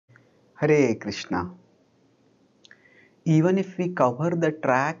Hare Krishna. Even if we cover the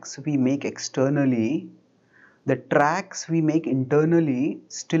tracks we make externally, the tracks we make internally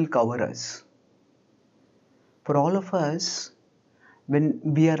still cover us. For all of us, when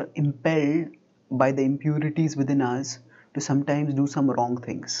we are impelled by the impurities within us to sometimes do some wrong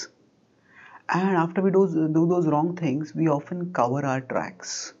things, and after we do those wrong things, we often cover our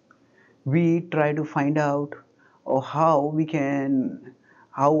tracks. We try to find out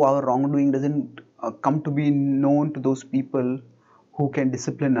how our wrongdoing doesn't come to be known to those people who can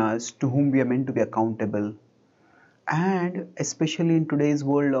discipline us, to whom we are meant to be accountable. And especially in today's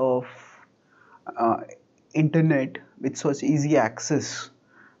world of uh, internet, with such easy access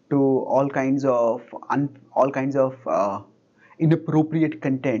to all kinds of inappropriate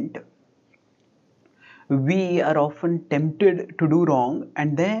content, we are often tempted to do wrong,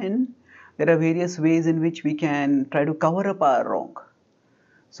 and then there are various ways in which we can try to cover up our wrong.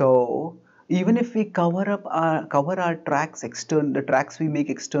 So even if we cover our tracks the tracks we make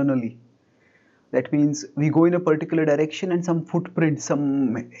externally, that means we go in a particular direction and some footprints,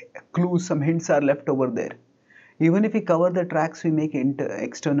 some clues, some hints are left over there. Even if we cover the tracks we make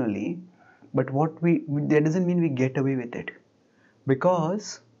externally, but that doesn't mean we get away with it,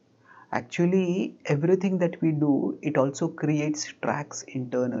 because actually everything that we do, it also creates tracks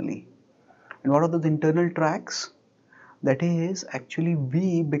internally. And what are those internal tracks? That is, actually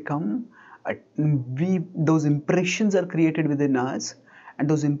those impressions are created within us, and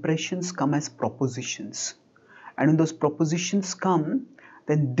those impressions come as propositions. And when those propositions come,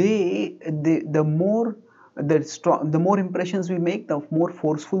 then the more impressions we make, the more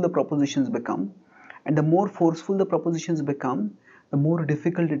forceful the propositions become. And the more forceful the propositions become, the more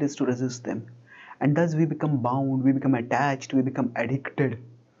difficult it is to resist them. And thus we become bound, we become attached, we become addicted.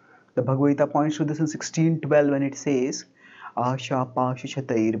 The Bhagavad-Gītā points to this in 16:12 when it says, Asha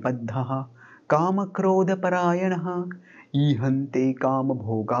pashishatair baddhaha kama krodha parayanaha ihante kama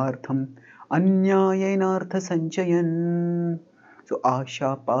bhogartham anyayenartha sanchayan. So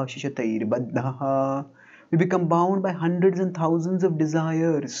Asha pashishatair baddhaha, we become bound by hundreds and thousands of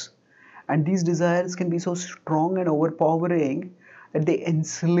desires, and these desires can be so strong and overpowering that they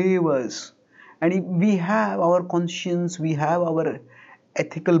enslave us. And we have our conscience, we have our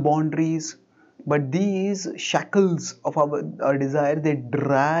ethical boundaries, but these shackles of our desire, they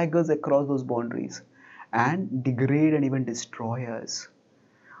drag us across those boundaries and degrade and even destroy us.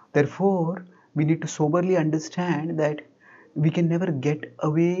 Therefore, we need to soberly understand that we can never get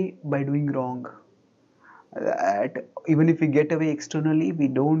away by doing wrong. That even if we get away externally, we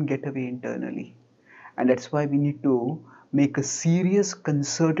don't get away internally. And that's why we need to make a serious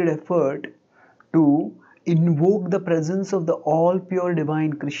concerted effort to invoke the presence of the all pure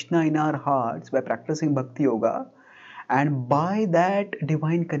divine Krishna in our hearts by practicing bhakti yoga, and by that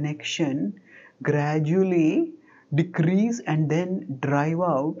divine connection gradually decrease and then drive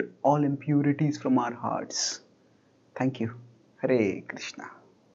out all impurities from our hearts. Thank you. Hare Krishna.